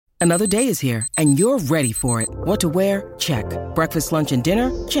Another day is here, and you're ready for it. What to wear? Check. Breakfast, lunch, and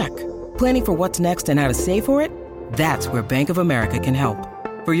dinner? Check. Planning for what's next and how to save for it? That's where Bank of America can help.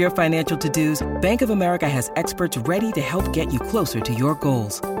 For your financial to-dos, Bank of America has experts ready to help get you closer to your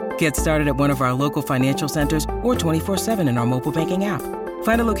goals. Get started at one of our local financial centers or 24/7 in our mobile banking app.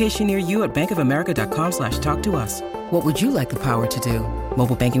 Find a location near you at bankofamerica.com/talktous. What would you like the power to do?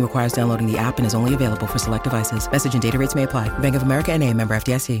 Mobile banking requires downloading the app and is only available for select devices. Message and data rates may apply. Bank of America N.A., member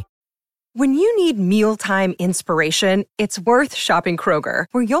FDIC. When you need mealtime inspiration, it's worth shopping Kroger,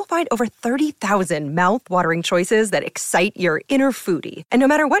 where you'll find over 30,000 mouth-watering choices that excite your inner foodie. And no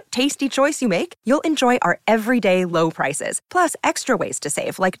matter what tasty choice you make, you'll enjoy our everyday low prices, plus extra ways to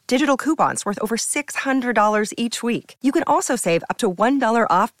save, like digital coupons worth over $600 each week. You can also save up to $1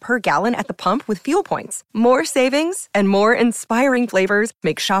 off per gallon at the pump with fuel points. More savings and more inspiring flavors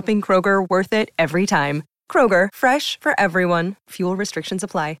make shopping Kroger worth it every time. Kroger, fresh for everyone. Fuel restrictions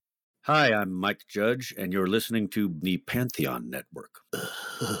apply. Hi, I'm Mike Judge, and you're listening to the Pantheon Network.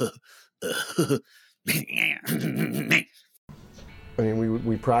 I mean,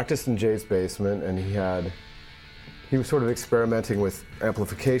 we practiced in Jay's basement, and he was sort of experimenting with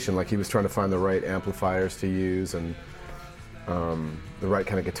amplification, like he was trying to find the right amplifiers to use and the right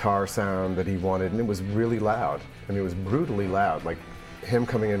kind of guitar sound that he wanted, and it was really loud. I mean, it was brutally loud. Like him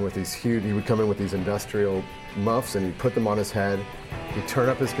coming in with these huge, he would come in with these industrial muffs, and he'd put them on his head. He'd turn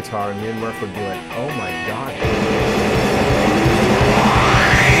up his guitar, and me and Murph would be like, "Oh my God."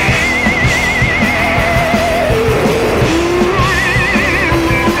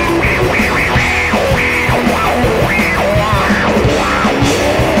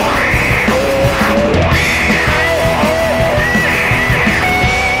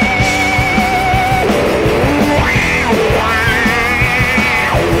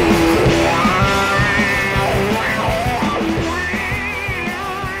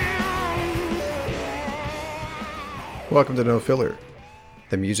 Welcome to No Filler,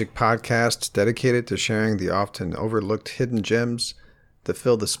 the music podcast dedicated to sharing the often overlooked hidden gems that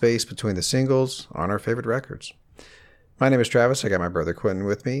fill the space between the singles on our favorite records. My name is Travis. I got my brother Quentin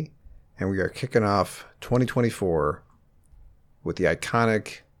with me, and we are kicking off 2024 with the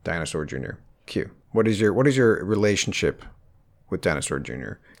iconic Dinosaur Jr. Q. What is your relationship with Dinosaur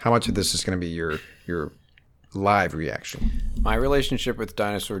Jr.? How much of this is going to be your live reaction? My relationship with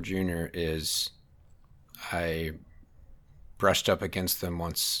Dinosaur Jr. is I brushed up against them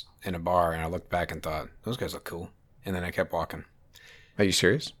once in a bar, and I looked back and thought, those guys look cool. And then I kept walking. Are you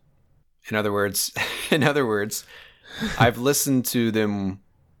serious? In other words, I've listened to them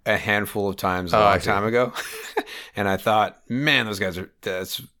a handful of times a long time ago. And I thought, man, those guys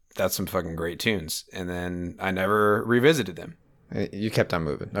that's some fucking great tunes. And then I never revisited them. You kept on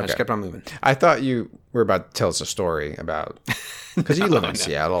moving. Okay. I just kept on moving. I thought you were about to tell us a story about, because you live in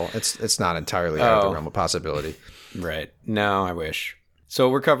Seattle. It's not entirely out of the realm of possibility. Right. No, I wish. So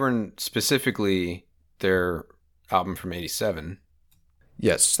we're covering specifically their album from '87.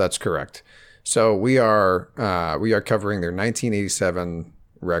 Yes, that's correct. So we are covering their 1987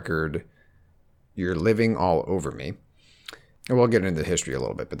 record, "You're Living All Over Me," and we'll get into the history a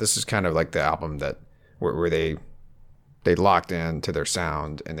little bit. But this is kind of like the album that where they locked into their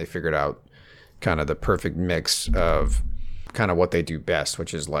sound and they figured out kind of the perfect mix of kind of what they do best,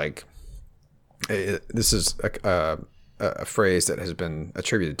 which is like. This is a phrase that has been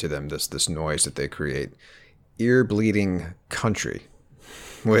attributed to them, this noise that they create, ear-bleeding country,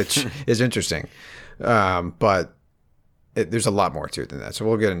 which is interesting. But there's a lot more to it than that. So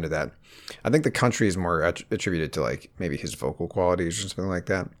we'll get into that. I think the country is more attributed to like maybe his vocal qualities or something like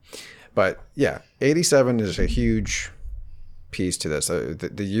that. But yeah, 87 is a huge piece to this.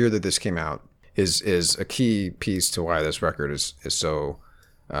 The year that this came out is a key piece to why this record is so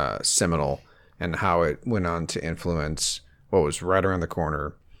seminal. And how it went on to influence what was right around the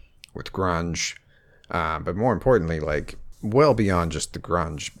corner with grunge. But more importantly, like well beyond just the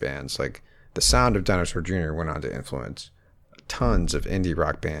grunge bands. Like the sound of Dinosaur Jr. went on to influence tons of indie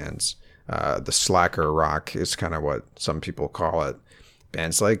rock bands. The slacker rock is kind of what some people call it.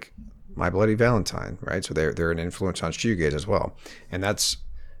 Bands like My Bloody Valentine, right? So they're an influence on shoegaze as well. And that's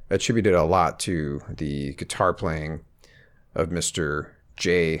attributed a lot to the guitar playing of Mr.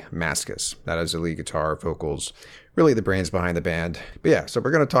 Jay Mascis. That is the lead guitar, vocals, really the brains behind the band. But yeah, so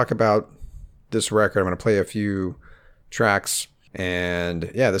we're going to talk about this record. I'm going to play a few tracks. And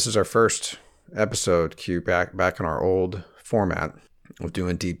yeah, this is our first episode, Q, back in our old format of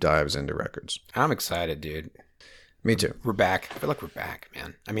doing deep dives into records. I'm excited, dude. Me too. We're back. I feel like we're back,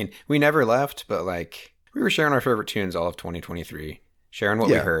 man. I mean, we never left, but like we were sharing our favorite tunes all of 2023, sharing what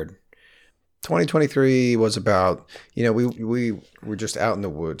we heard. 2023 was about, we were just out in the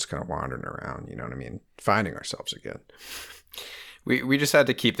woods kind of wandering around, you know what I mean? Finding ourselves again. We just had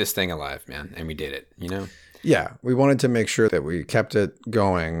to keep this thing alive, man. And we did it, Yeah. We wanted to make sure that we kept it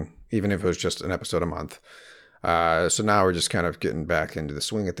going, even if it was just an episode a month. So now we're just kind of getting back into the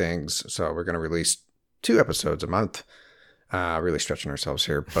swing of things. So we're going to release 2 episodes a month. Really stretching ourselves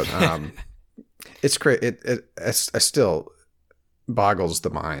here, but it's great. It still boggles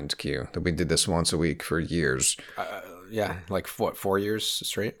the mind, Q, that we did this once a week for years. Yeah, like what, 4 years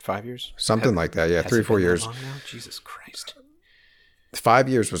straight? 5 years? Something like that. Yeah, 3 or 4 years. Long now? Jesus Christ. 5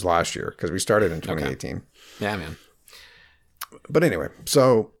 years was last year because we started in 2018. Okay. Yeah, man. But anyway,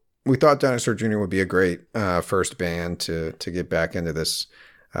 so we thought Dinosaur Jr. would be a great first band to get back into this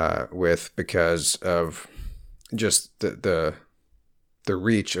with, because of just the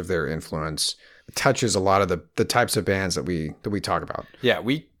reach of their influence. It touches a lot of the types of bands that we talk about. Yeah,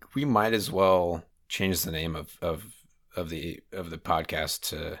 we might as well change the name of the podcast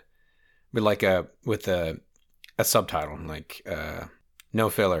to with a subtitle like No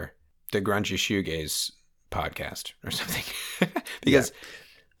Filler, the Grungy Shoegaze Podcast or something. Because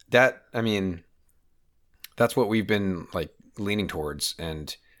that's what we've been like leaning towards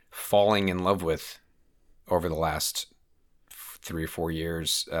and falling in love with over the last 3 or 4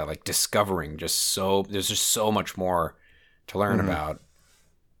 years, like discovering there's just so much more to learn about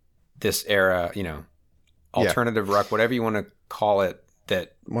this era, alternative rock, whatever you want to call it,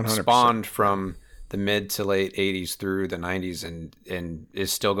 that 100%. Spawned from the mid to late 80s through the 90s and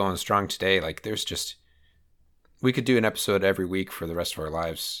is still going strong today. Like we could do an episode every week for the rest of our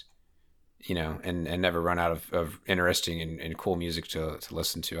lives, and never run out of interesting and cool music to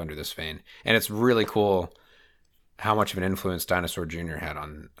listen to under this vein. And it's really cool how much of an influence Dinosaur Jr. had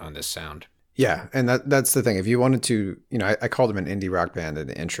on this sound. Yeah, and that's the thing. If you wanted to, I called them an indie rock band in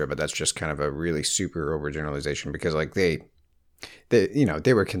the intro, but that's just kind of a really super overgeneralization, because like they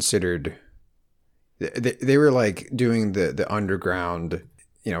were considered, they were like doing the underground,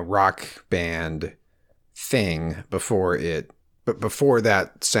 rock band thing before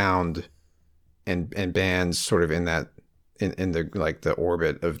that sound and bands sort of in that in the like the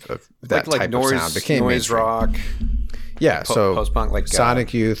orbit of that like type noise, of sound became noise mainstream. rock. Yeah, so post-punk, like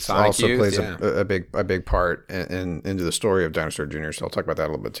Sonic Youth also plays yeah. a big part into the story of Dinosaur Jr. So I'll talk about that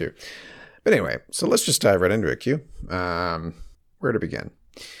a little bit too. But anyway, so let's just dive right into it, Q. Where to begin?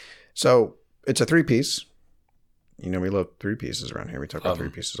 So it's a 3-piece. We love 3 pieces around here. We talk about 3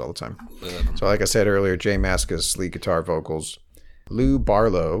 pieces all the time. So like I said earlier, Jay Mascis, lead guitar, vocals, Lou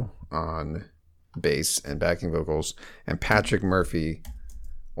Barlow on bass and backing vocals, and Patrick Murphy,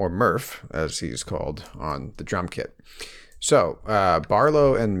 or Murph as he's called, on the drum kit. So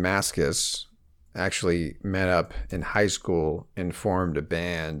Barlow and Mascis actually met up in high school and formed a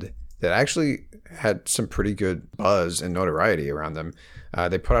band that actually had some pretty good buzz and notoriety around them.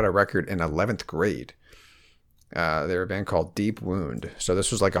 They put out a record in 11th grade. They were a band called Deep Wound. So this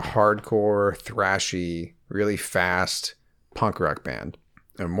was like a hardcore, thrashy, really fast punk rock band,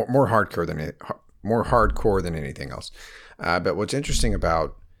 and more hardcore than anything else. But what's interesting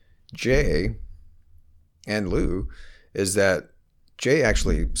about Jay and Lou is that Jay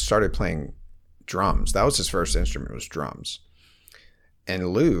actually started playing drums. That was his first instrument, was drums.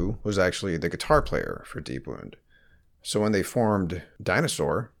 And Lou was actually the guitar player for Deep Wound. So when they formed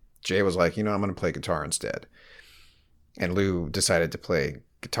Dinosaur, Jay was like, I'm going to play guitar instead. And Lou decided to play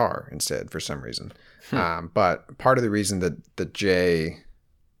guitar instead for some reason. But part of the reason that Jay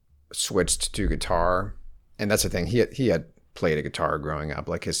switched to guitar, and that's the thing, he had played a guitar growing up,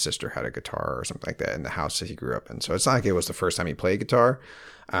 like his sister had a guitar or something like that in the house that he grew up in. So it's not like it was the first time he played guitar.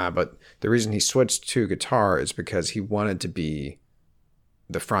 But the reason he switched to guitar is because he wanted to be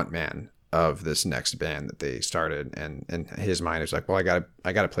the front man of this next band that they started, and in his mind is like, well, I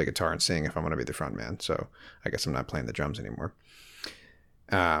gotta play guitar and sing if I'm gonna be the front man, so I guess I'm not playing the drums anymore.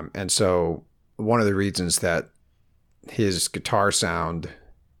 And so one of the reasons that his guitar sound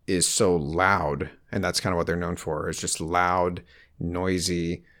is so loud, and that's kind of what they're known for, is just loud,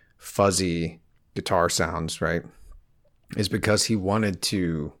 noisy, fuzzy guitar sounds, right, is because he wanted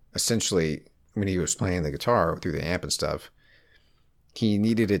to essentially, when he was playing the guitar through the amp and stuff, he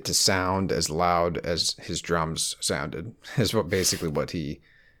needed it to sound as loud as his drums sounded, is basically what he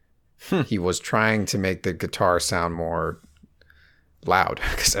was trying to make the guitar sound more loud,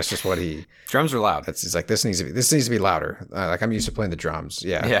 because that's just what drums are loud. It's like, this needs to be louder. Like, I'm used to playing the drums.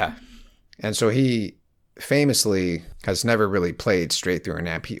 Yeah. And so he famously has never really played straight through an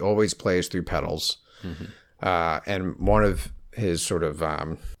amp. He always plays through pedals. Mm-hmm. And one of his sort of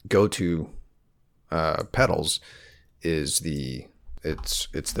go-to pedals is the it's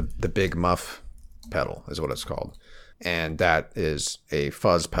the Big Muff pedal is what it's called. And that is a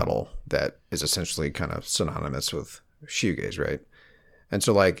fuzz pedal that is essentially kind of synonymous with shoegaze, right? And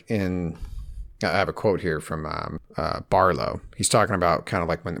so like I have a quote here from Barlow. He's talking about kind of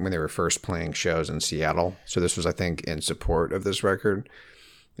like when they were first playing shows in Seattle. So this was, I think, in support of this record.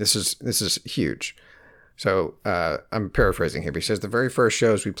 This is huge. So I'm paraphrasing here, but he says the very first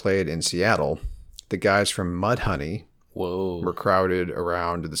shows we played in Seattle, the guys from Mudhoney were crowded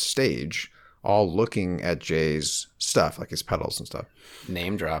around the stage, all looking at Jay's stuff, like his pedals and stuff.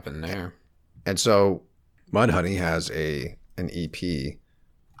 Name dropping there. And so Mudhoney has an EP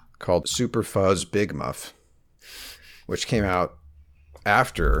called Super Fuzz Big Muff, which came out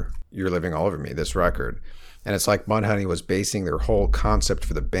after You're Living All Over Me, this record. And it's like Mudhoney was basing their whole concept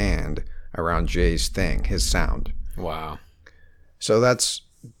for the band around Jay's thing, his sound. Wow. So that's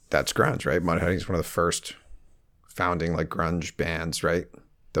grunge, right? Mudhoney's one of the first founding like grunge bands, right?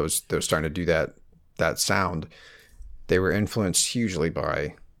 Those starting to do that sound. They were influenced hugely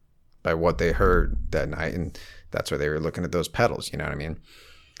by what they heard that night, and that's why they were looking at those pedals. You know what I mean?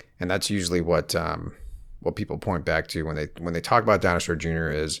 And that's usually what people point back to when they talk about Dinosaur Jr.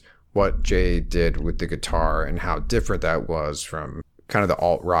 is what Jay did with the guitar and how different that was from kind of the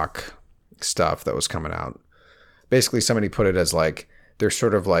alt rock stuff that was coming out. Basically, somebody put it as like they're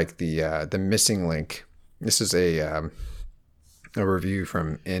sort of like the missing link. This is a review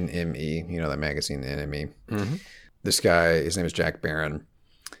from NME, you know, that magazine NME. Mm-hmm. This guy, his name is Jack Barron.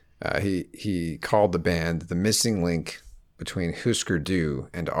 He called the band the missing link between Husker Du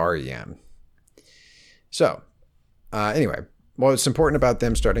and REM. So, anyway, what's important about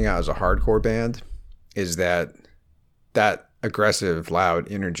them starting out as a hardcore band is that aggressive,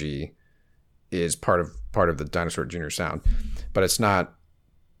 loud energy is part of the Dinosaur Jr. sound, but it's not.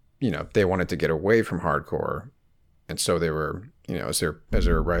 You know, they wanted to get away from hardcore, and so they were, you know, as they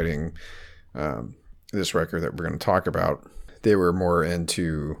were writing this record that we're going to talk about, they were more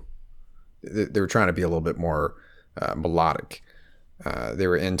into. They were trying to be a little bit more melodic. They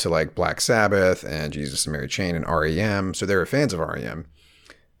were into like Black Sabbath and Jesus and Mary Chain and REM, so they were fans of REM,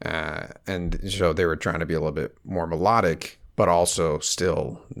 and so they were trying to be a little bit more melodic, but also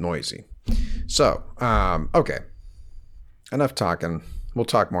still noisy. So, okay, enough talking. We'll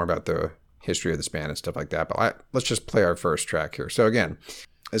talk more about the history of this band and stuff like that, but let's just play our first track here. So again,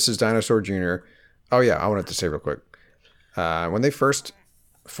 this is Dinosaur Jr. Oh yeah, I wanted to say real quick. When they first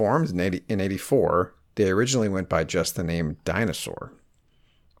formed in 84, they originally went by just the name Dinosaur.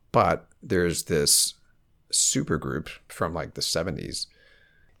 But there's this super group from like the 70s.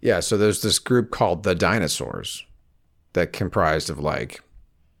 Yeah, so there's this group called the Dinosaurs that comprised of like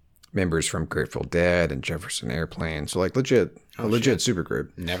members from Grateful Dead and Jefferson Airplane. So like legit super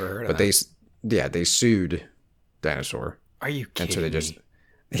group. Never heard of but that. They sued Dinosaur. Are you kidding And so they just, me?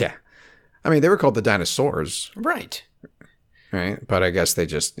 yeah. I mean, they were called the Dinosaurs. Right. Right. But I guess they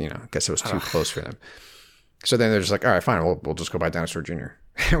just, you know, I guess it was too close for them. So then they're just like, all right, fine. We'll just go by Dinosaur Jr.,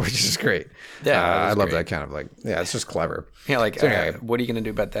 which is great. Yeah. I love that kind of like, yeah, it's just clever. Yeah. Like, so anyway, what are you going to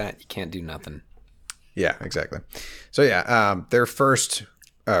do about that? You can't do nothing. Yeah, exactly. So yeah, their first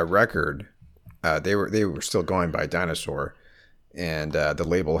record, they were still going by Dinosaur, and the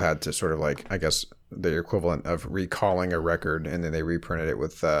label had to sort of like, I guess the equivalent of recalling a record, and then they reprinted it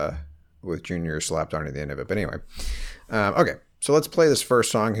with Junior slapped onto the end of it. But anyway, okay, so let's play this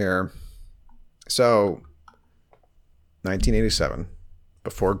first song here. So 1987,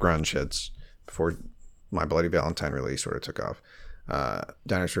 before grunge hits, before My Bloody Valentine really sort of took off,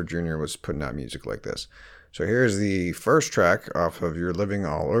 Dinosaur Jr. was putting out music like this. So here's the first track off of You're Living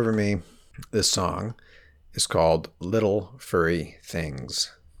All Over Me. This song is called Little Furry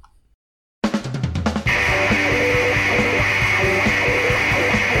Things.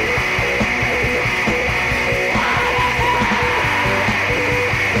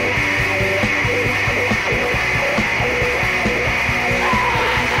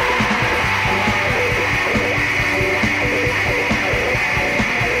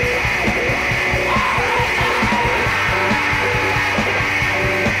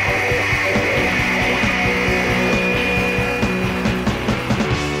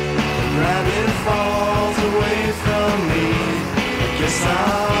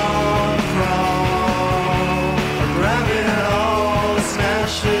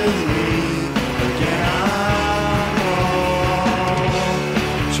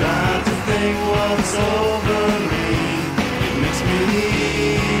 Tried to feel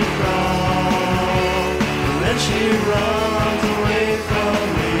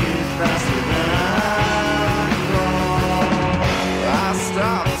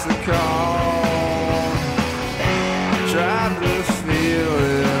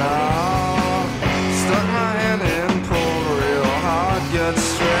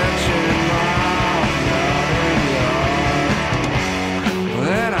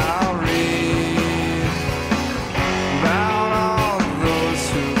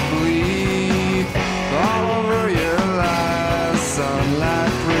Sunlight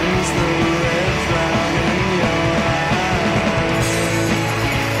brings the red cloud in your eyes.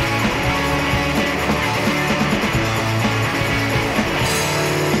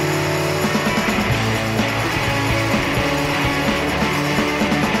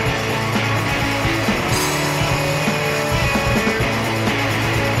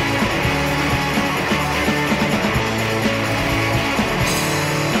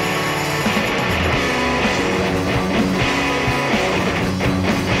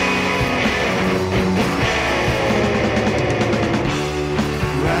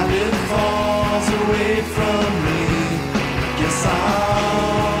 Rabbit falls away from me. Guess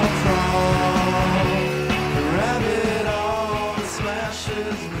I'll crawl. The rabbit all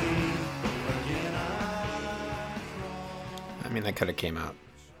smashes me. Again I mean, that could have came out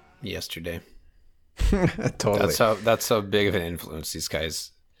yesterday. Totally. That's how big of an influence these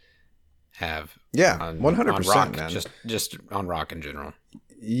guys have. Yeah, on 100%, rock, man. Just on rock in general.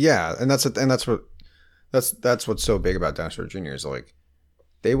 Yeah, and that's what's so big about Dinosaur Jr. is like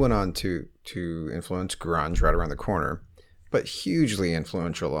they went on to influence grunge right around the corner, but hugely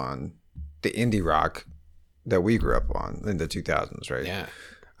influential on the indie rock that we grew up on in the 2000s, right? Yeah.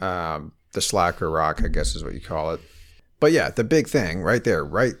 The slacker rock, I guess is what you call it. But yeah, the big thing right there,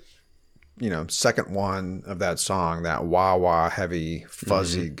 right? Second one of that song, that wah-wah heavy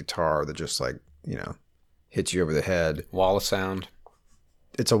fuzzy guitar that just like, hits you over the head. Wall of sound.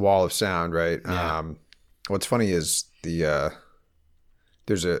 It's a wall of sound, right? Yeah. What's funny is so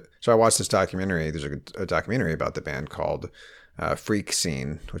I watched this documentary. There's a documentary about the band called Freak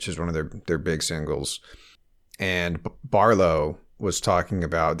Scene, which is one of their big singles. And Barlow was talking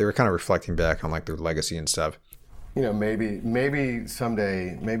about, they were kind of reflecting back on like their legacy and stuff. Maybe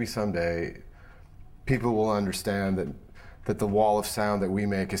someday people will understand that the wall of sound that we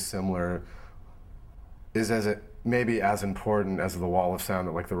make is similar, is maybe as important as the wall of sound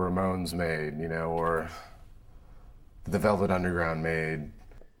that like the Ramones made, or the Velvet Underground made.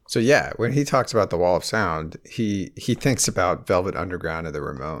 So yeah, when he talks about the wall of sound, he thinks about Velvet Underground and the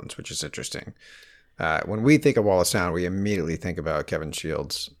Ramones, which is interesting. When we think of wall of sound, we immediately think about Kevin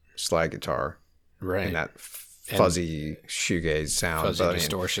Shields' slide guitar, Right. And that fuzzy shoegaze sound, Fuzzy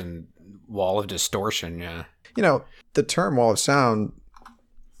distortion, wall of distortion. Yeah. The term wall of sound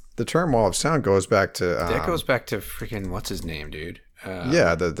goes back to That goes back to freaking what's his name, dude?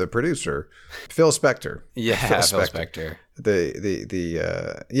 The producer, Phil Spector. Yeah, Phil Spector.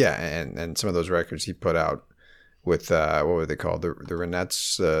 And some of those records he put out with what were they called? The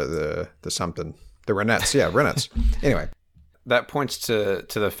Renettes, the something, the Renettes. Yeah, Renettes. Anyway, that points to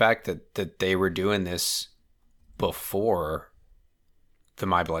the fact that they were doing this before the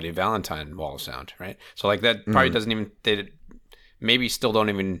My Bloody Valentine wall of sound, right? So like that probably doesn't even, they maybe still don't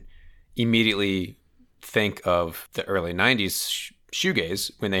even immediately think of the early 90s shoegaze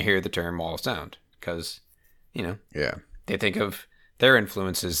when they hear the term wall of sound, because they think of their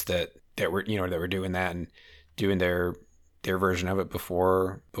influences that were doing that and doing their version of it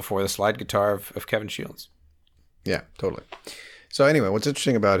before the slide guitar of Kevin Shields. Yeah, totally. So anyway, what's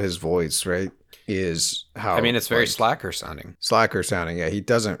interesting about his voice, right, is how, it's very slacker sounding. Yeah,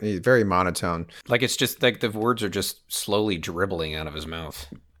 he's very monotone. Like it's just like the words are just slowly dribbling out of his mouth.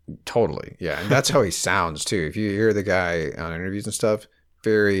 Totally, yeah, and that's how he sounds too. If you hear the guy on interviews and stuff,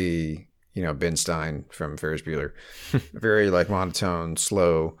 very, Ben Stein from Ferris Bueller, very like monotone,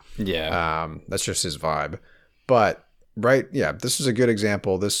 slow. Yeah, that's just his vibe. But right, yeah, this is a good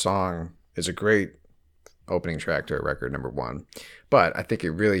example. This song is a great opening track to a record, number one. But I think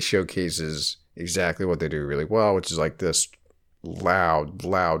it really showcases exactly what they do really well, which is like this loud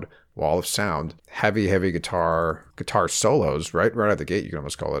wall of sound, heavy guitar solos, right out of the gate. You can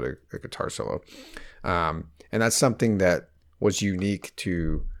almost call it a guitar solo. And that's something that was unique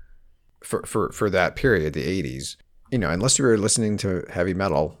for that period, the 80s. Unless you were listening to heavy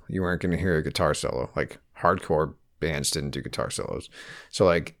metal, you weren't going to hear a guitar solo. Like hardcore bands didn't do guitar solos. So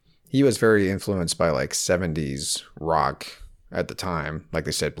like he was very influenced by like 70s rock at the time. Like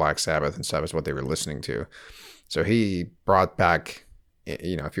they said, Black Sabbath and stuff is what they were listening to. So he brought back,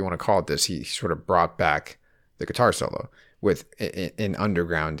 if you want to call it this, he sort of brought back the guitar solo with in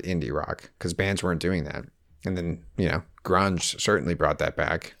underground indie rock, because bands weren't doing that. And then, grunge certainly brought that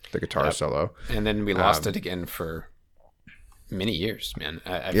back, the guitar solo. And then we lost it again for many years, man.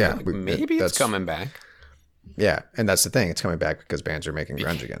 I feel like maybe it's coming back. Yeah, and that's the thing. It's coming back because bands are making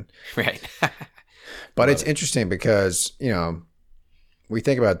grunge again. Right. But it's interesting because, we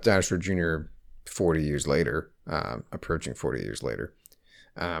think about Dinosaur Jr. 40 years later, approaching 40 years later.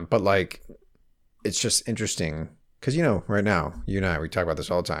 But like, it's just interesting because, right now, you and I, we talk about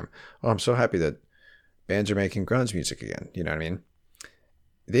this all the time. Oh, I'm so happy that bands are making grunge music again. You know what I mean?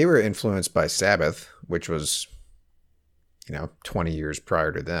 they were influenced by Sabbath, which was, 20 years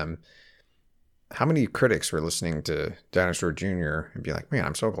prior to them. How many critics were listening to Dinosaur Jr. and be like, man,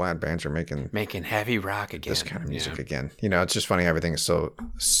 I'm so glad bands are making heavy rock again. This kind of music again. It's just funny. Everything is so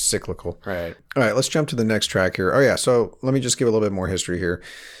cyclical. Right. All right, let's jump to the next track here. Oh, yeah. So let me just give a little bit more history here.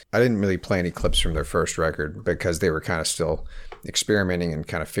 I didn't really play any clips from their first record because they were kind of still experimenting and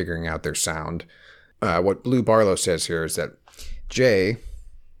kind of figuring out their sound. What Lou Barlow says here is that Jay,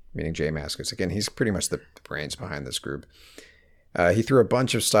 meaning Jay Mascis, again, he's pretty much the brains behind this group. He threw a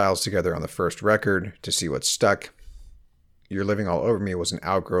bunch of styles together on the first record to see what stuck. You're Living All Over Me was an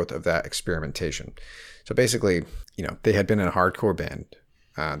outgrowth of that experimentation. So basically, they had been in a hardcore band.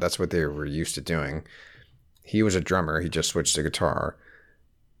 That's what they were used to doing. He was a drummer. He just switched to guitar.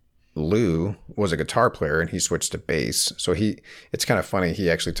 Lou was a guitar player and he switched to bass. So it's kind of funny. He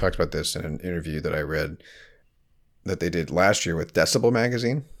actually talked about this in an interview that I read that they did last year with Decibel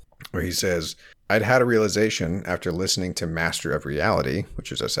magazine, where he says, I'd had a realization after listening to Master of Reality,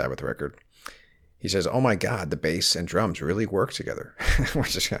 which is a Sabbath record. He says, oh my God, the bass and drums really work together,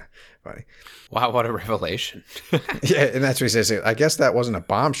 which is kind of funny. Wow, what a revelation. Yeah, and that's what he says. I guess that wasn't a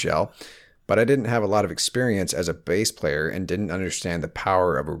bombshell, but I didn't have a lot of experience as a bass player and didn't understand the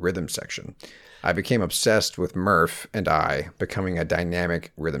power of a rhythm section. I became obsessed with Murph and I becoming a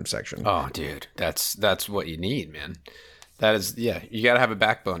dynamic rhythm section. Oh, dude, that's what you need, man. That is, yeah, you got to have a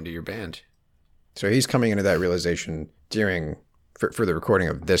backbone to your band. So he's coming into that realization for the recording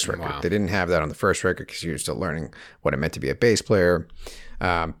of this record. Wow. They didn't have that on the first record because he was still learning what it meant to be a bass player.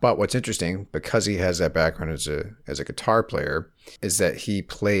 But what's interesting, because he has that background as a guitar player, is that he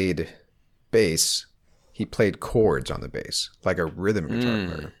played bass. He played chords on the bass, like a rhythm guitar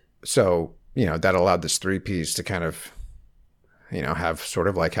player. So, that allowed this three-piece to kind of, have sort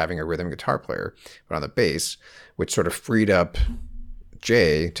of like having a rhythm guitar player, but on the bass, which sort of freed up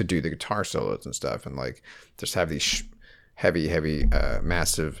Jay to do the guitar solos and stuff, and like just have these heavy,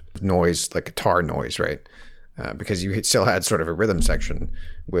 massive noise, like guitar noise, right? Because you still had sort of a rhythm section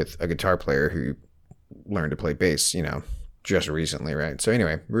with a guitar player who learned to play bass, just recently, right? So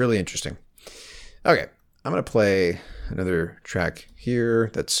anyway, really interesting. Okay, I'm gonna play another track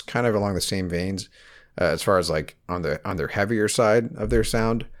here that's kind of along the same veins, as far as like on their heavier side of their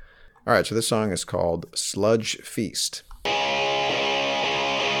sound. All right, so this song is called Sludge Feast.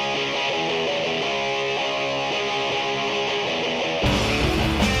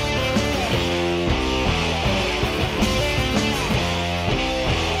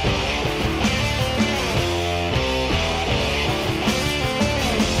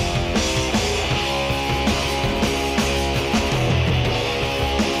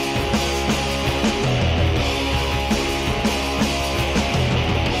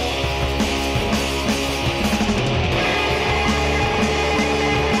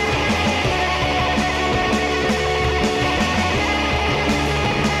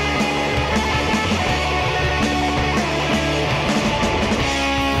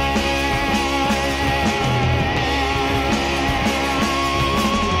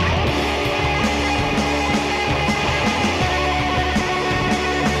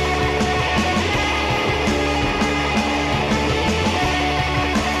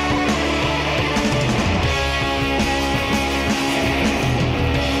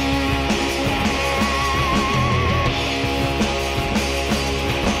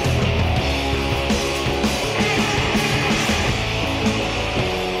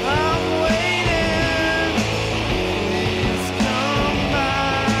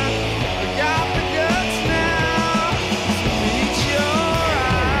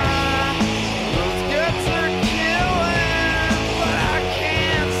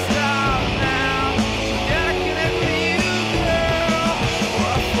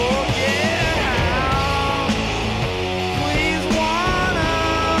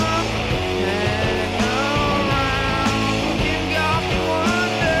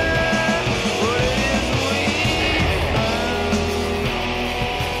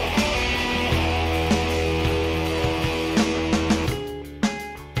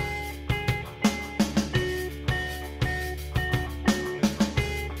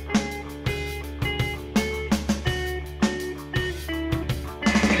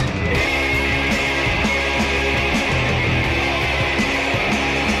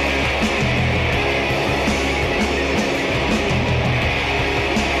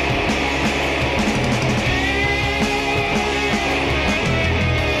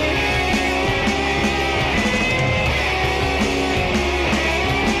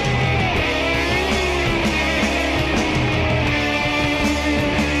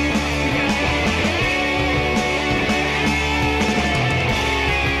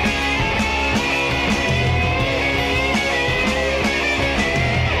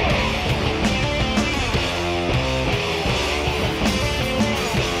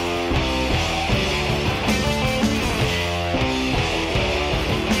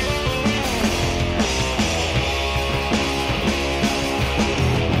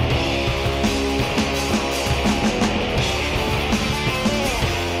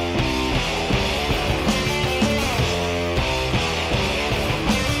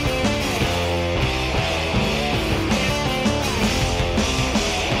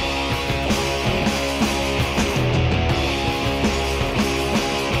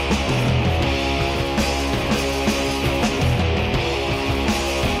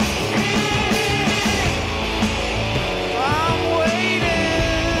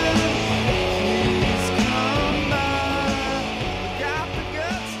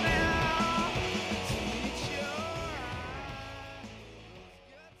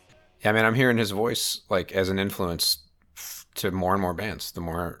 Yeah, I mean, I'm hearing his voice like as an influence to more and more bands. The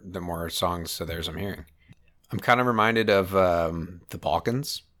more songs of theirs I'm hearing. I'm kind of reminded of the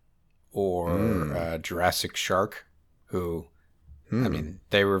Balkans or Jurassic Shark, who, I mean,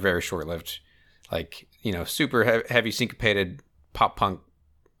 they were very short-lived, like, you know, super heavy syncopated pop punk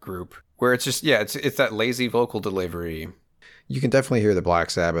group where it's just, it's that lazy vocal delivery. You can definitely hear the Black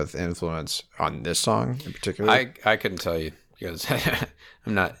Sabbath influence on this song in particular. I couldn't tell you because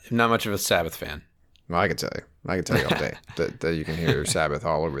I'm not much of a Sabbath fan. Well, I could tell you. I could tell you all day that you can hear Sabbath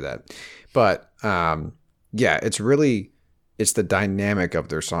all over that. But yeah, it's the dynamic of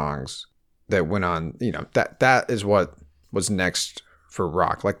their songs that went on. You know, that is what was next for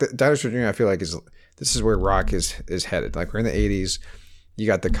rock. Like the Dinosaur Jr., I feel like this is where rock is headed. Like we're in the 80s. You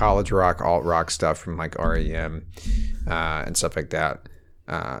got the college rock, alt rock stuff from like REM and stuff like that.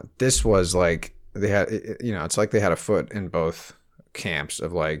 This was like they had, you know, it's like they had a foot in both camps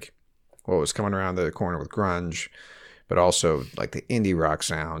of like what was coming around the corner with grunge, but also like the indie rock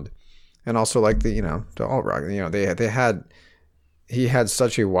sound, and also like the, you know, the alt rock. You know, he had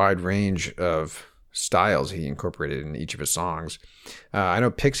such a wide range of styles he incorporated in each of his songs. I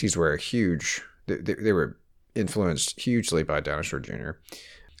know Pixies were huge. They were influenced hugely by Dinosaur Jr.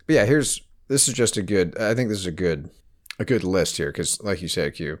 But yeah, this is just a good list here because, like you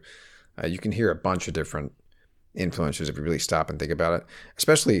said, Q, you can hear a bunch of different influences if you really stop and think about it.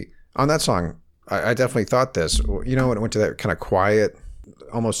 Especially on that song, I definitely thought this. You know, when it went to that kind of quiet,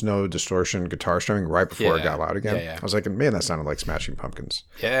 almost no distortion guitar strumming right before it got loud again. Yeah. I was like, man, that sounded like Smashing Pumpkins.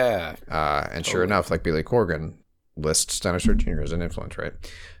 Yeah. And sure enough, like Billy Corgan lists Dinosaur Jr. as an influence, right?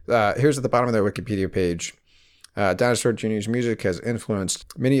 Here's at the bottom of their Wikipedia page. Dinosaur Jr.'s music has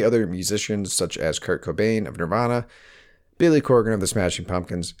influenced many other musicians such as Kurt Cobain of Nirvana, Billy Corgan of the Smashing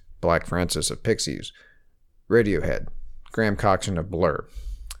Pumpkins, Black Francis of Pixies, Radiohead, Graham Coxon of Blur,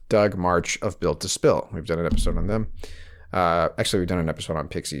 Doug March of Built to Spill. We've done an episode on them. Actually, we've done an episode on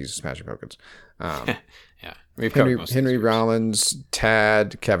Pixies, Smashing Pumpkins. Yeah, we've Henry Rollins,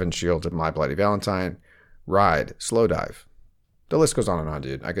 Tad, Kevin Shields of My Bloody Valentine, Ride, Slowdive. The list goes on and on,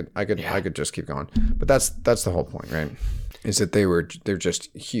 dude. I could just keep going, but that's the whole point, right? Is that they're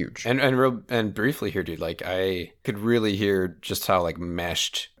just huge. And briefly here, dude, like I could really hear just how like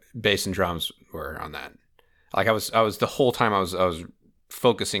meshed bass and drums were on that. Like I was the whole time I was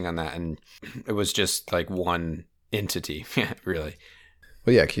focusing on that, and it was just like one entity, really.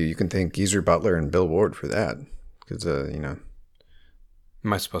 Well, yeah, Q, you can thank Geezer Butler and Bill Ward for that, because you know.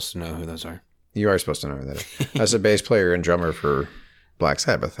 Am I supposed to know who those are? You are supposed to know who that is. As a bass player and drummer for Black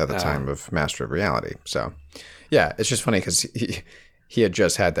Sabbath at the time of Master of Reality. So, yeah, it's just funny because he had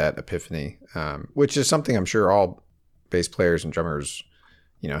just had that epiphany, which is something I'm sure all bass players and drummers,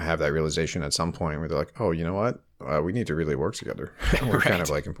 you know, have that realization at some point where they're like, oh, you know what? We need to really work together. We're Right. kind of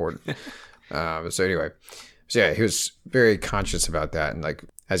like important. So anyway, yeah, he was very conscious about that. And like,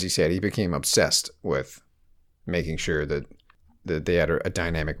 as he said, he became obsessed with making sure that they had a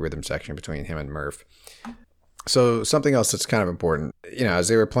dynamic rhythm section between him and Murph. So something else that's kind of important, you know, as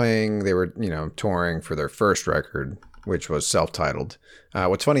they were playing, they were, you know, touring for their first record, which was self-titled.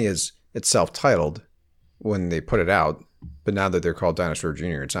 What's funny is it's self-titled when they put it out, but now that they're called Dinosaur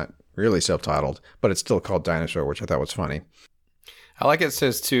Jr., it's not really self-titled, but it's still called Dinosaur, which I thought was funny. I like it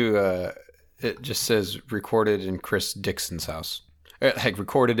says too, it just says recorded in Chris Dixon's house. Like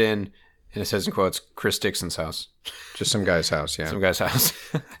recorded in, and it says in quotes, Chris Dixon's house. Just some guy's house, yeah. Some guy's house.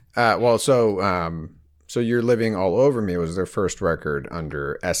 Well, so You're Living All Over Me was their first record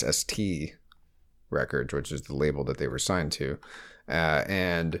under SST Records, which is the label that they were signed to.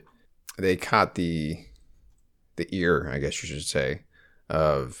 And they caught the ear, I guess you should say,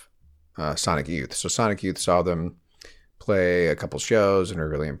 of Sonic Youth. So Sonic Youth saw them play a couple shows and were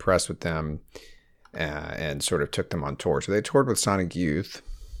really impressed with them and sort of took them on tour. So they toured with Sonic Youth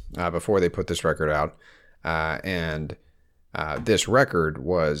before they put this record out. And this record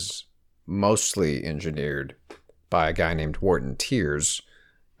was mostly engineered by a guy named Wharton Tears,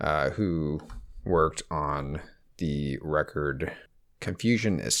 who worked on the record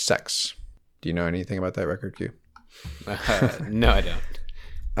Confusion is Sex. Do you know anything about that record, Q? No, I don't.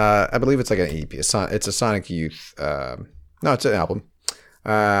 I believe it's like an EP. It's a Sonic Youth. No, it's an album.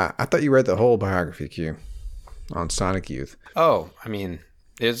 I thought you read the whole biography, Q, on Sonic Youth. Oh, I mean,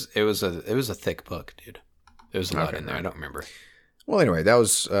 it was a thick book, dude. There was a lot in there. I don't remember. Well, anyway, that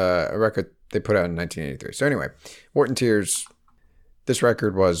was a record they put out in 1983. So anyway, Wharton Tears, this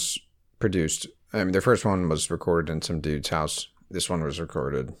record was produced. I mean, their first one was recorded in some dude's house. This one was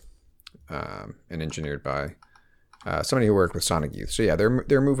recorded and engineered by somebody who worked with Sonic Youth. So yeah,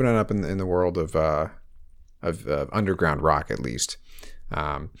 they're moving on up in the world of underground rock, at least.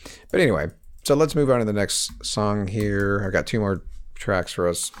 But anyway, so let's move on to the next song here. I've got 2 more tracks for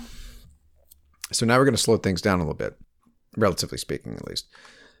us. So now we're going to slow things down a little bit, relatively speaking, at least.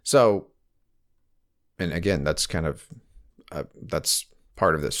 So, and again, that's kind of, that's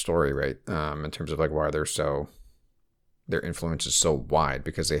part of this story, right? In terms of like why their influence is so wide,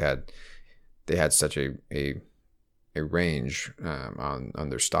 because they had such a range on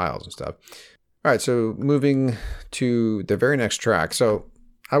their styles and stuff. All right, so moving to the very next track. So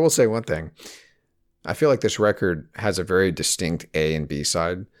I will say one thing. I feel like this record has a very distinct A and B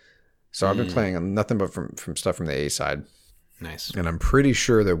side. So I've been playing nothing but from stuff from the A side. Nice. And I'm pretty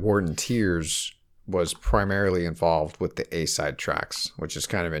sure that War and Tears was primarily involved with the A side tracks, which is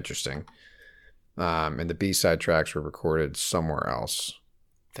kind of interesting. And the B side tracks were recorded somewhere else.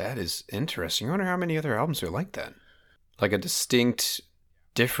 That is interesting. I wonder how many other albums are like that. Like a distinct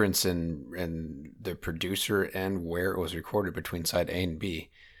difference in the producer and where it was recorded between side A and B.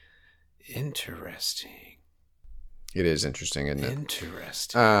 Interesting. It is interesting, isn't it?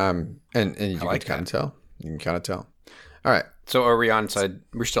 Interesting. And you can kind of tell. You can kind of tell. All right. So are we on side?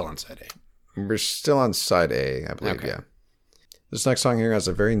 We're still on side A. We're still on side A, I believe. Okay. Yeah. This next song here has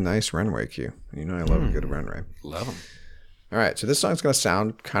a very nice runway cue. You know, I love a good runway. Love them. All right. So this song's going to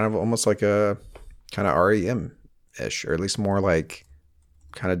sound kind of almost like a kind of REM-ish, or at least more like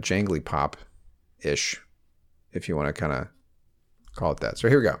kind of jangly pop-ish, if you want to kind of call it that. So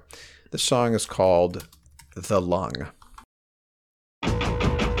here we go. This song is called The Lung.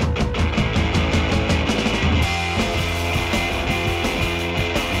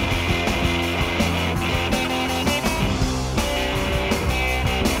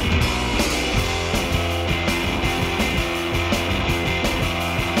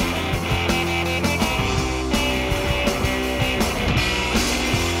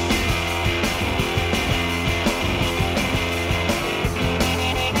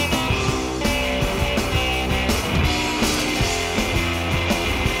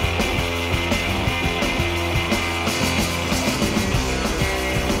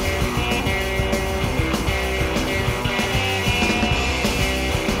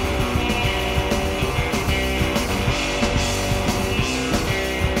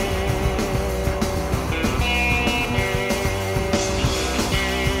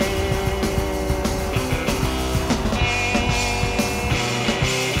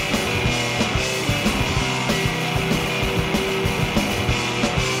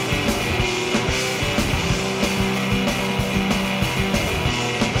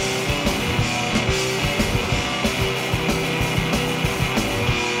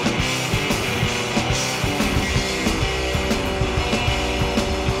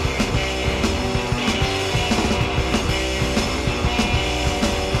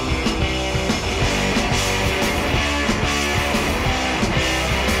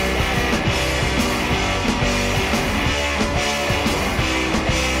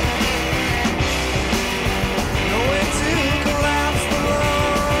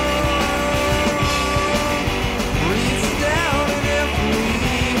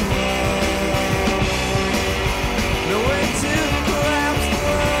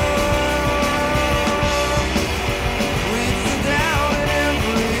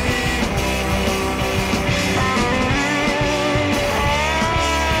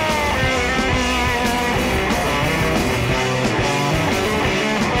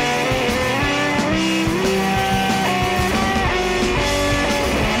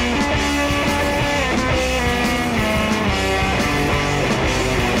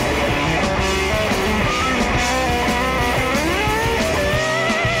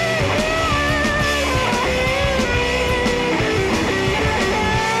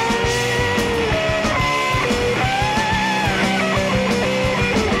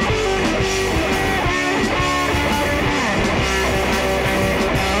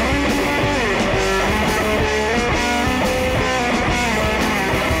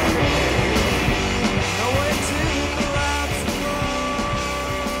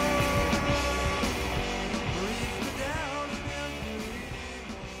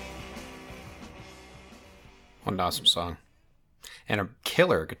 What an awesome song. And a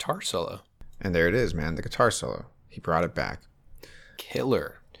killer guitar solo. And there it is, man. The guitar solo. He brought it back.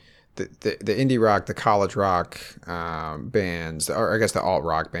 Killer. The indie rock, the college rock bands, or I guess the alt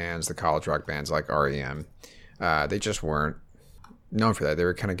rock bands, the college rock bands like REM, they just weren't known for that. They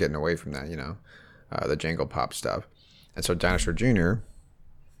were kind of getting away from that, you know, the jangle pop stuff. And so Dinosaur Jr.,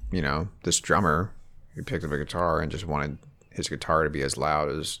 you know, this drummer, he picked up a guitar and just wanted his guitar to be as loud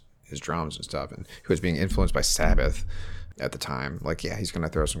as his drums and stuff. And he was being influenced by Sabbath at the time. Like, yeah, he's going to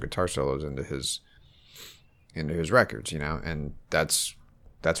throw some guitar solos into his into his records, you know, and that's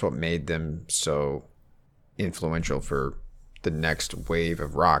what made them so influential for the next wave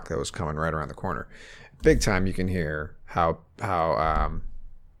of rock that was coming right around the corner. Big time, you can hear how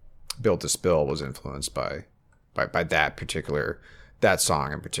Built to Spill was influenced by that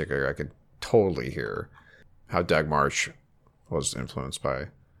song in particular. I could totally hear how Doug March was influenced by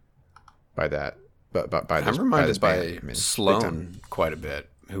that. But by this, I'm reminded by this band. I mean, Sloan quite a bit,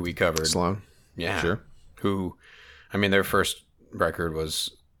 who we covered. Sloan, yeah, sure. Who, I mean, their first record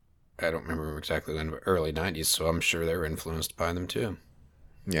was, I don't remember exactly when, but early '90s. So I'm sure they were influenced by them too.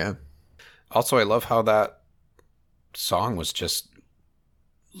 Yeah. Also, I love how that song was just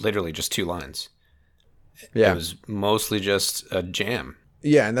literally just 2 lines. Yeah, it was mostly just a jam.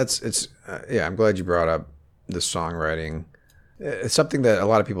 Yeah, and I'm glad you brought up the songwriting. It's something that a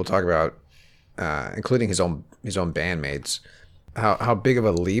lot of people talk about, including his own bandmates. How big of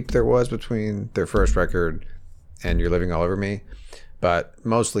a leap there was between their first record and You're Living All Over Me, but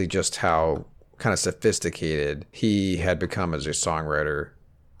mostly just how kind of sophisticated he had become as a songwriter,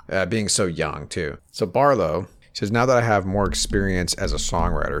 being so young too. So Barlow says, now that I have more experience as a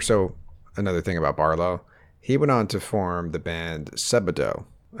songwriter. So another thing about Barlow, he went on to form the band Sebado,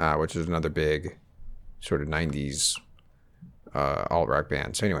 which is another big sort of 90s alt rock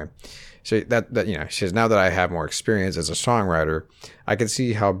band. So anyway, so that you know, she says, now that I have more experience as a songwriter, I can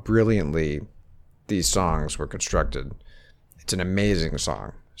see how brilliantly these songs were constructed. It's an amazing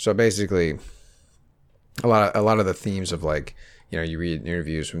song. So basically, a lot of the themes of, like, you know, you read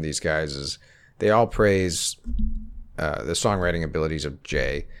interviews from these guys is they all praise the songwriting abilities of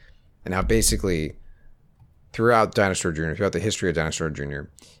Jay, and how basically throughout Dinosaur Jr., throughout the history of Dinosaur Jr.,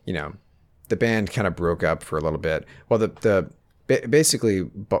 you know, the band kind of broke up for a little bit. Well, basically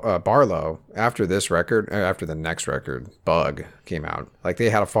Barlow, after this record, after the next record, Bug, came out, like, they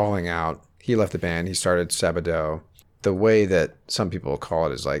had a falling out. He left the band. He started Sebado. The way that some people call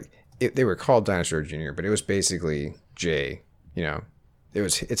it is like, they were called Dinosaur Jr., but it was basically Jay. You know,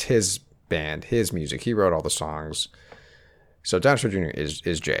 it's his band, his music. He wrote all the songs. So Dinosaur Jr.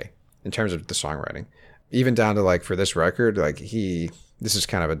 is Jay in terms of the songwriting. Even down to, like, for this record, like, this is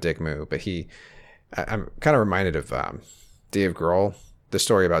kind of a dick move, but I'm kind of reminded of Dave Grohl, the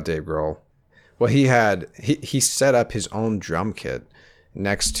story about Dave Grohl. Well, he set up his own drum kit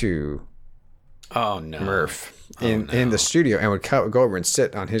next to Murph in the studio, and would go over and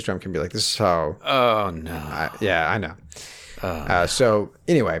sit on his drum kit and be like, this is how. Oh, no. I know. So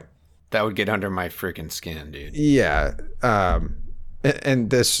anyway. That would get under my freaking skin, dude. Yeah. And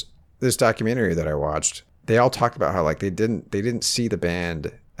this documentary that I watched, they all talked about how, like, they didn't see the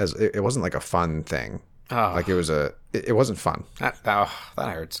band as, it wasn't like a fun thing. Oh. Like, it wasn't fun. That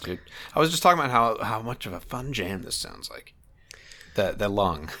hurts, dude. I was just talking about how much of a fun jam this sounds like. The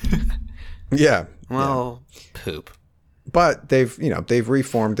lung. Yeah. Well, yeah. Poop. But they've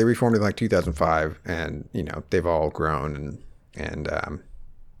reformed. They reformed in like 2005, and, you know, they've all grown and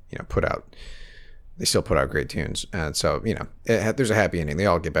you know, they still put out great tunes. And so, you know, there's a happy ending. They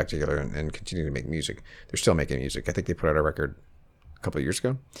all get back together and continue to make music. They're still making music. I think they put out a record a couple of years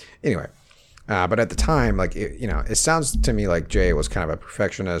ago. Anyway, but at the time, like, you know, it sounds to me like Jay was kind of a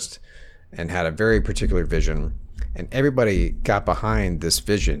perfectionist and had a very particular vision. And everybody got behind this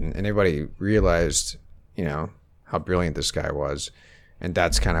vision, and everybody realized, you know, how brilliant this guy was. And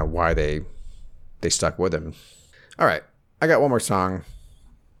that's kind of why they stuck with him. All right, I got one more song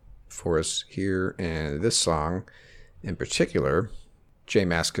for us here, and this song in particular, Jay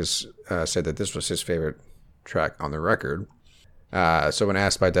Mascis said that this was his favorite track on the record. So when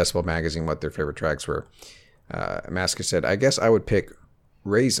asked by Decibel Magazine what their favorite tracks were, Mascis said, I guess I would pick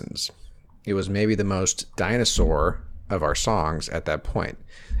Raisins. It was maybe the most Dinosaur of our songs at that point.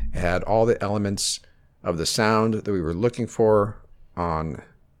 It had all the elements of the sound that we were looking for on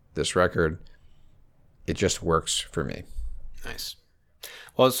this record. It just works for me. Nice.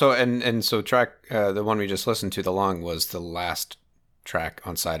 Well, so and so track the one we just listened to, The Lung, was the last track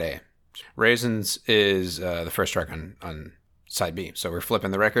on side A. Raisins is the first track on side B. So we're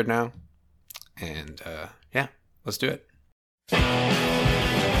flipping the record now, and yeah, let's do it.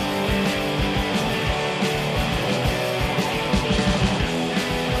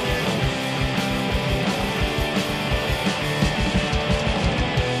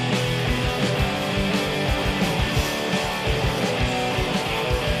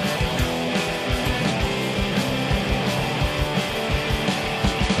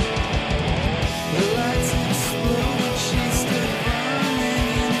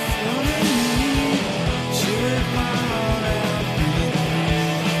 She ripped my heart out, breathing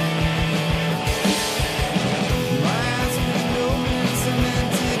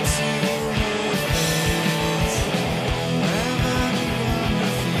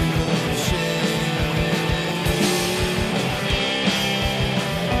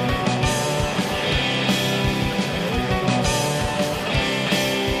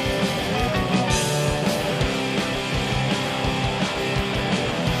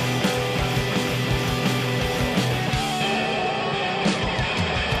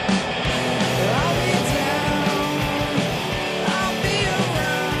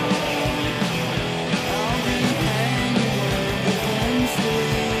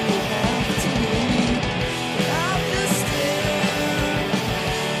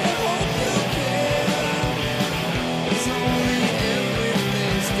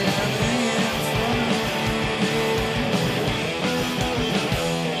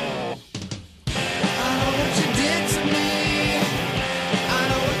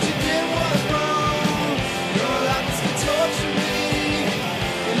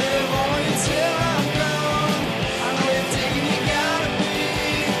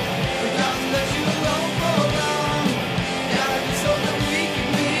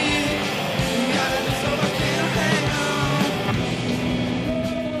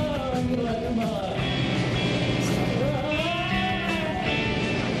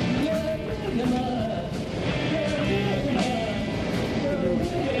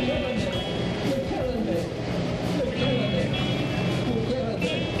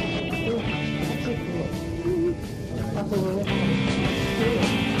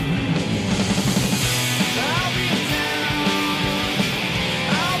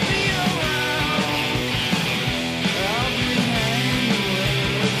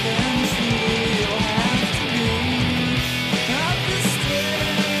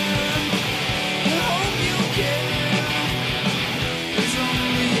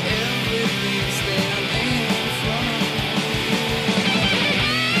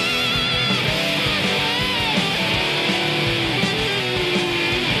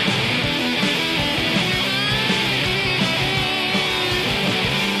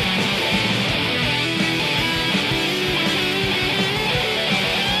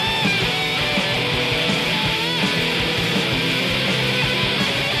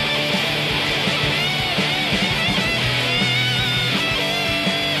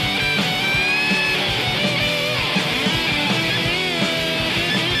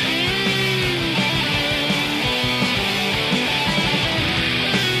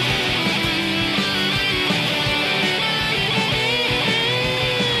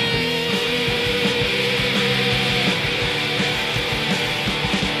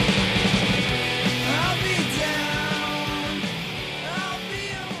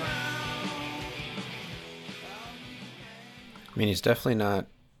I mean, he's definitely not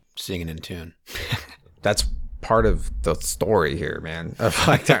singing in tune. That's part of the story here, man. Of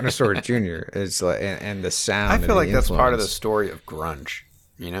like Dinosaur Jr. is like, and the sound. I feel and like that's part of the influence. story of grunge.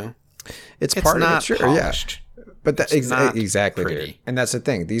 You know, It's part not of it, sure, polished. yeah. But that It's not exactly, pretty. dude. And that's the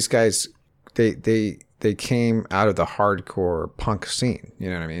thing. These guys, they came out of the hardcore punk scene. You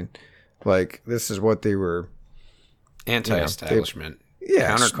know what I mean? Like this is what they were. Anti-establishment.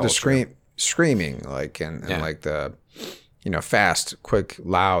 Yeah, Counterculture. the screaming, like and like the, fast, quick,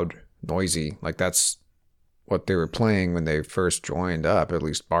 loud, noisy. Like that's what they were playing when they first joined up. At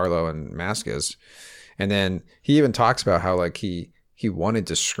least Barlow and Maskus. And then he even talks about how like he wanted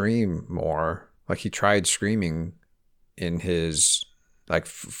to scream more. Like he tried screaming in his like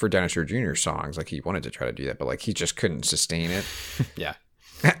for Dinosaur Jr. songs. Like he wanted to try to do that, but like he just couldn't sustain it. Yeah.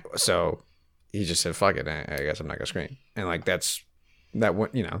 So he just said, "Fuck it, I guess I'm not gonna scream." And like that's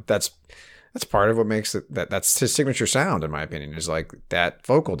part of what makes it that's his signature sound, in my opinion, is like that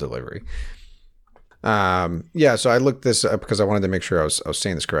vocal delivery. So I looked this up because I wanted to make sure I was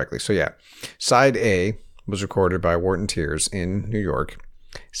saying this correctly. So yeah, side A was recorded by Wharton Tears in New York.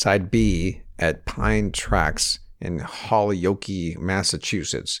 Side B at Pine Tracks in Holyoke,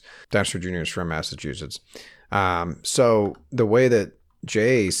 Massachusetts. Dinosaur Jr. is from Massachusetts. So the way that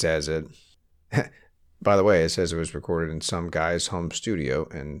Jay says it, by the way, it says it was recorded in some guy's home studio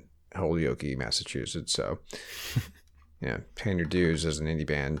in Holyoke, Massachusetts. So yeah, paying your dues as an indie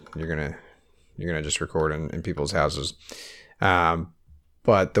band, you're gonna just record in people's houses.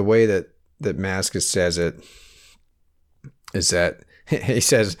 But the way that Maskus says it is that he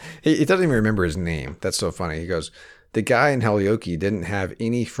says he doesn't even remember his name. That's so funny. He goes, "The guy in Holyoke didn't have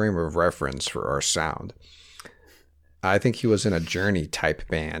any frame of reference for our sound. I think he was in a Journey type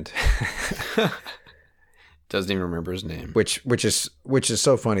band." Doesn't even remember his name. Which is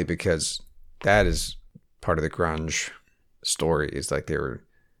so funny because that is part of the grunge story. Is like they were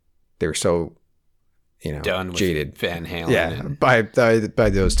so done with jaded Van Halen. Yeah, and by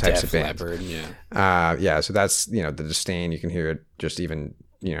those types Def of bands. Leppard, yeah. So that's the disdain. You can hear it just even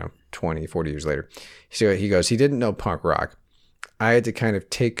 20, 40 years later. So he goes, he didn't know punk rock. I had to kind of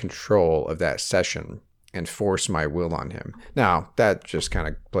take control of that session and force my will on him. Now, that just kind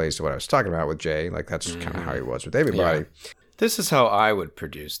of plays to what I was talking about with Jay. Like, that's kind of how he was with everybody. Yeah. This is how I would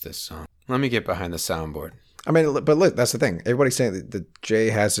produce this song. Let me get behind the soundboard. I mean, but look, that's the thing. Everybody's saying that Jay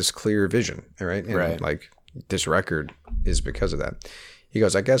has this clear vision, right? And right. Like, this record is because of that. He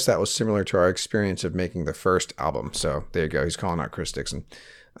goes, I guess that was similar to our experience of making the first album. So there you go. He's calling out Chris Dixon.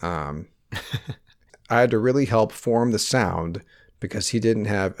 I had to really help form the sound because he didn't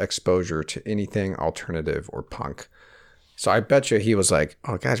have exposure to anything alternative or punk. So I bet you he was like,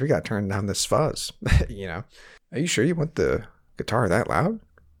 oh, guys, we got to turn down this fuzz. Are you sure you want the guitar that loud?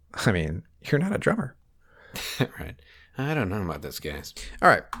 I mean, you're not a drummer. Right. I don't know about this, guys. All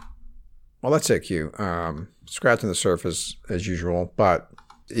right. Well, that's it, Q. Scratching the surface as usual, but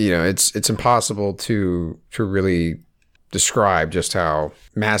it's impossible to really describe just how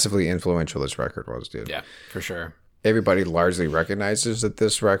massively influential this record was, dude. Yeah, for sure. Everybody largely recognizes that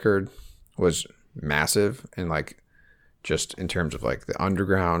this record was massive and like just in terms of like the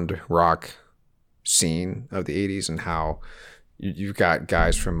underground rock scene of the 80s and how you've got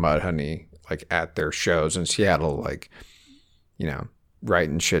guys from Mudhoney like at their shows in Seattle, like, you know,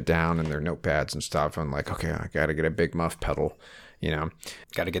 writing shit down in their notepads and stuff. I'm like, okay, I got to get a Big Muff pedal, you know.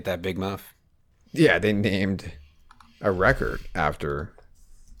 Got to get that Big Muff. Yeah, they named a record after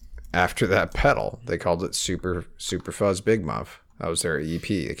that pedal. They called it Super Fuzz Big Muff. That was their EP.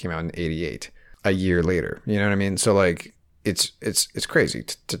 It came out in '88, a year later. You know what I mean? So like, it's crazy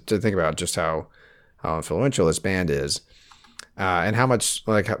to think about just how influential this band is, and how much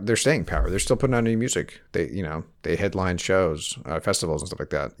like their staying power. They're still putting out new music. They headline shows, festivals and stuff like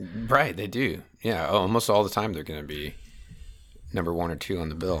that. Right, they do. Yeah, almost all the time they're going to be number 1 or 2 on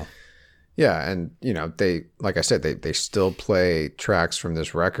the bill. Yeah, and you know, they, like I said, they still play tracks from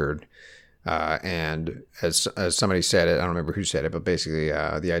this record, and as somebody said it, I don't remember who said it, but basically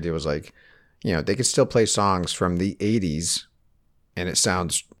the idea was like, you know, they could still play songs from the '80s, and it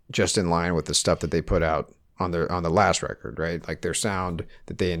sounds just in line with the stuff that they put out on the last record, right? Like their sound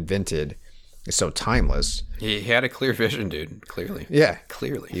that they invented is so timeless. He had a clear vision, dude. Clearly, yeah,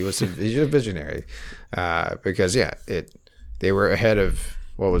 clearly, he's a visionary, because they were ahead of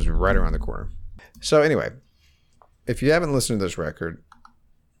what was right around the corner. So anyway, if you haven't listened to this record,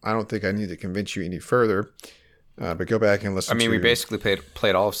 I don't think I need to convince you any further, but go back and listen. I mean, we basically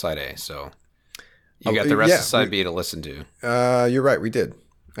played all of side A, so you got the rest of side B to listen to. You're right, we did.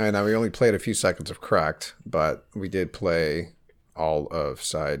 And we only played a few seconds of Cracked, but we did play all of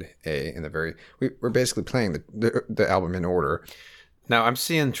side A in the very... We're basically playing the album in order. Now, I'm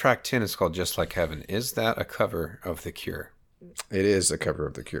seeing track 10 is called Just Like Heaven. Is that a cover of The Cure? It is a cover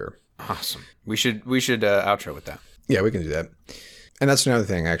of The Cure. Awesome. We should outro with that. Yeah, we can do that. And that's another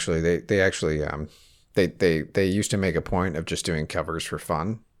thing, actually. They actually... They used to make a point of just doing covers for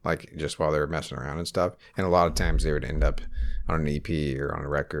fun, like just while they were messing around and stuff. And a lot of times they would end up on an EP or on a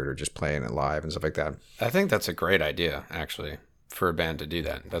record or just playing it live and stuff like that. I think that's a great idea, actually, for a band to do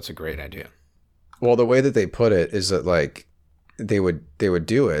that. That's a great idea. Well, the way that they put it is that like they would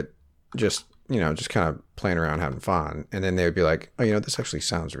do it just, you know, just kind of playing around, having fun. And then they would be like, oh, you know, this actually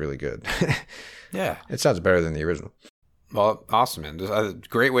sounds really good. Yeah. It sounds better than the original. Well, awesome, man. This is a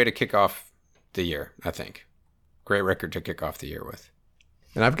great way to kick off the year, I think. Great record to kick off the year with.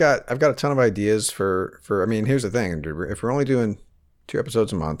 And I've got a ton of ideas for I mean, here's the thing. If we're only doing 2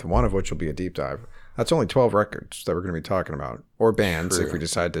 episodes a month, one of which will be a deep dive, that's only 12 records that we're going to be talking about. Or bands, True. If we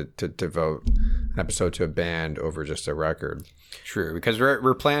decide to devote an episode to a band over just a record. True, because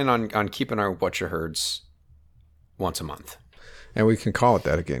we're planning on keeping our What You Heards once a month. And we can call it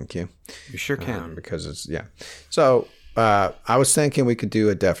that again, Q. You sure can. Because it's, yeah. So I was thinking we could do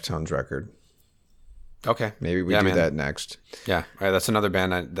a Deftones record. Okay. Maybe we do that next. Yeah. All right, that's another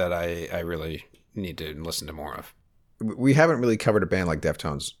band that I really need to listen to more of. We haven't really covered a band like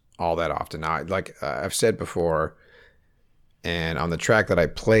Deftones all that often. Now, like I've said before, and on the track that I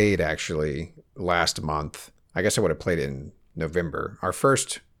played actually last month, I guess I would have played it in November. Our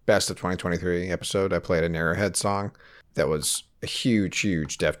first Best of 2023 episode, I played a Narrowhead song that was a huge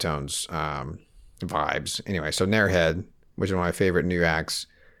Deftones vibes. Anyway, so Narrowhead, which is one of my favorite new acts,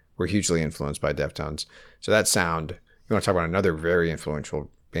 were hugely influenced by Deftones. So that sound, you want to talk about another very influential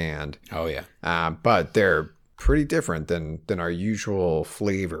band. Oh, yeah. But they're pretty different than our usual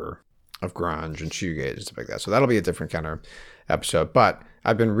flavor of grunge and shoegaze and stuff like that. So that'll be a different kind of episode. But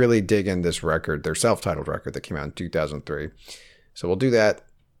I've been really digging this record, their self-titled record that came out in 2003. So we'll do that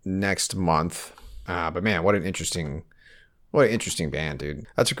next month. But man, what an interesting band, dude.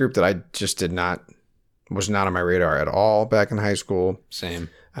 That's a group that I just was not on my radar at all back in high school. Same.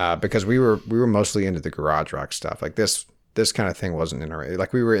 Because we were mostly into the garage rock stuff. Like this kind of thing wasn't in our,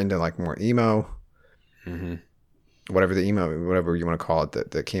 like we were into like more emo, whatever you want to call it,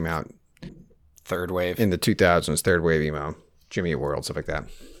 that came out third wave in the 2000s, third wave emo, Jimmy Eat World, stuff like that.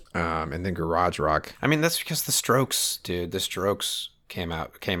 And then garage rock. I mean, that's because the Strokes, dude. The Strokes came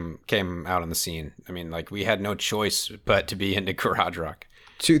out on the scene. I mean, like we had no choice but to be into garage rock.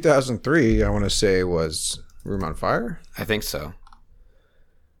 2003, I want to say, was Room on Fire. I think so.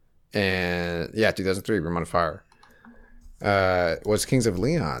 And yeah, 2003, Room on Fire. Was Kings of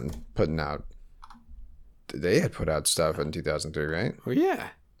Leon putting out? They had put out stuff in 2003, right? Well, yeah.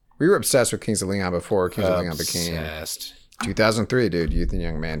 We were obsessed with Kings of Leon before Kings of Leon became 2003, dude. Youth and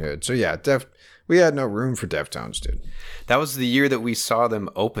Young Manhood. So yeah, we had no room for Deftones, dude. That was the year that we saw them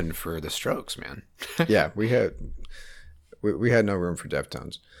open for the Strokes, man. Yeah, we had no room for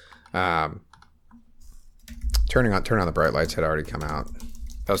Deftones. Turn on the Bright Lights had already come out.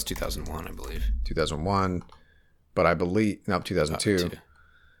 That was 2001, I believe. 2001, but I believe 2002,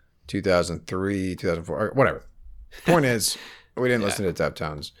 2003, 2004, whatever. Point is, we didn't listen to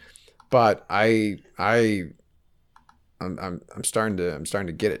Deftones, but I'm starting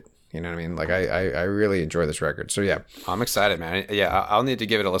to get it. You know what I mean? Like I really enjoy this record. So yeah, I'm excited, man. Yeah, I'll need to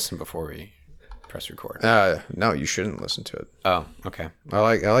give it a listen before we press record. No, you shouldn't listen to it. Oh, okay. I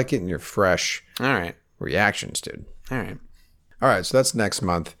like getting your fresh All right. reactions, dude. All right. All right, so that's next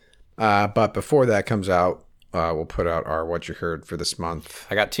month. But before that comes out, we'll put out our What You Heard for this month.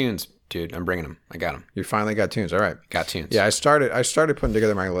 I got tunes, dude. I'm bringing them. I got them. You finally got tunes. All right. Got tunes. Yeah, I started putting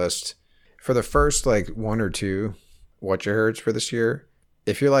together my list for the first like one or two What You Heards for this year.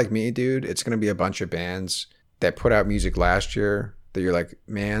 If you're like me, dude, it's going to be a bunch of bands that put out music last year that you're like,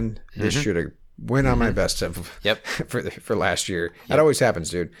 man, this should have went on my best of for last year. That always happens,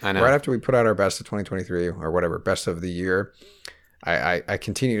 dude. I know. Right after we put out our best of 2023 or whatever, best of the year, I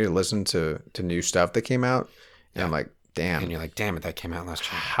continue to listen to new stuff that came out, and I'm like, damn. And you're like, damn it, that came out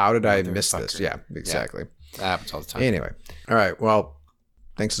last year. How did I miss this? Yeah, exactly. Yeah, that happens all the time. Anyway, all right. Well,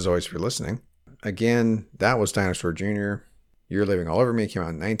 thanks as always for listening. Again, that was Dinosaur Jr. You're Living All Over Me came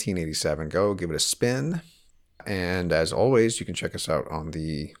out in 1987. Go give it a spin. And as always, you can check us out on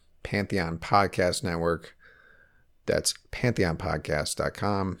the Pantheon Podcast Network. That's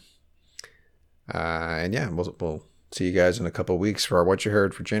pantheonpodcast.com. And yeah, we'll see you guys in a couple of weeks for our What You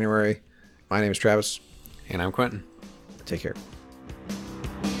Heard for January. My name is Travis. And I'm Quentin. Take care.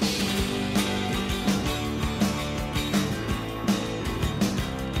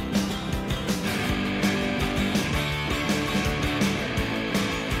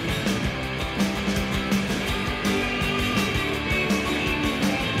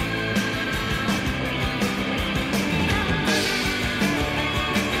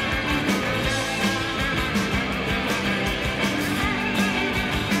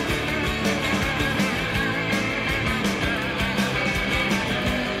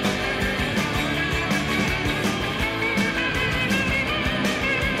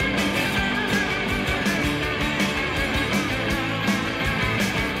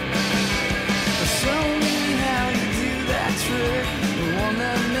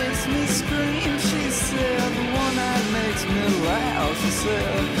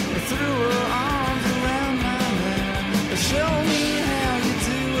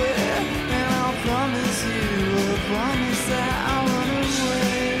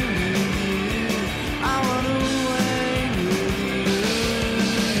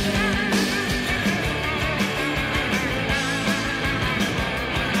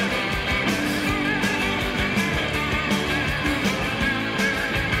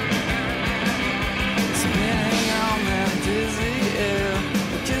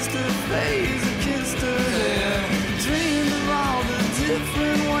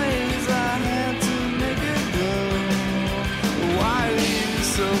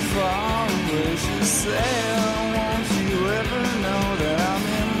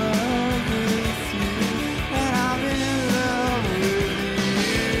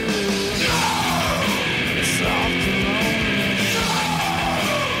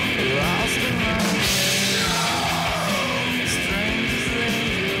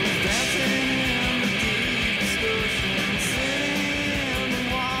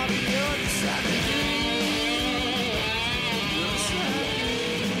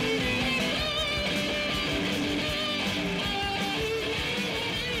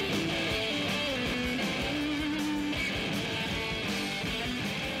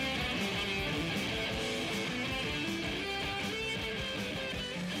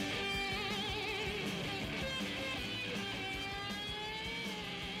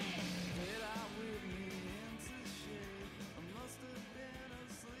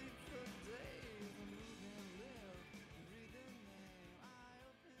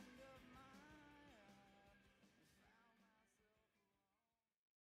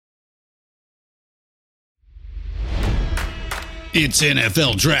 It's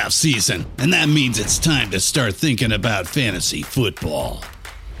NFL draft season, and that means it's time to start thinking about fantasy football.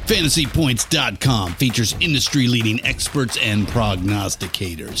 FantasyPoints.com features industry-leading experts and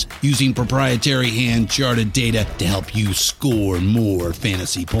prognosticators using proprietary hand-charted data to help you score more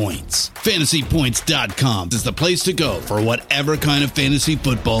fantasy points. FantasyPoints.com is the place to go for whatever kind of fantasy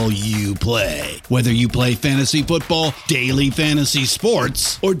football you play. Whether you play fantasy football, daily fantasy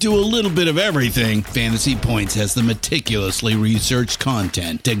sports, or do a little bit of everything, Fantasy Points has the meticulously researched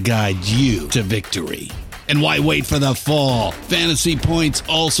content to guide you to victory. And why wait for the fall? Fantasy Points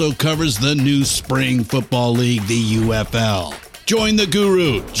also covers the new spring football league, the UFL. Join the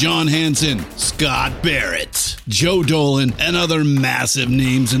guru, John Hansen, Scott Barrett. Joe Dolan, and other massive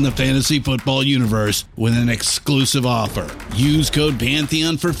names in the fantasy football universe with an exclusive offer. Use code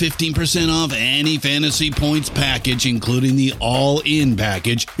Pantheon for 15% off any Fantasy Points package, including the all-in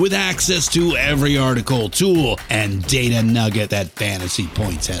package, with access to every article, tool, and data nugget that Fantasy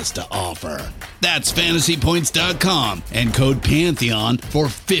Points has to offer. That's fantasypoints.com and code Pantheon for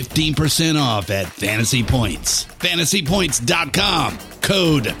 15% off at Fantasy Points. Fantasypoints.com,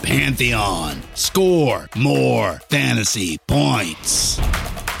 code Pantheon. Score more fantasy points.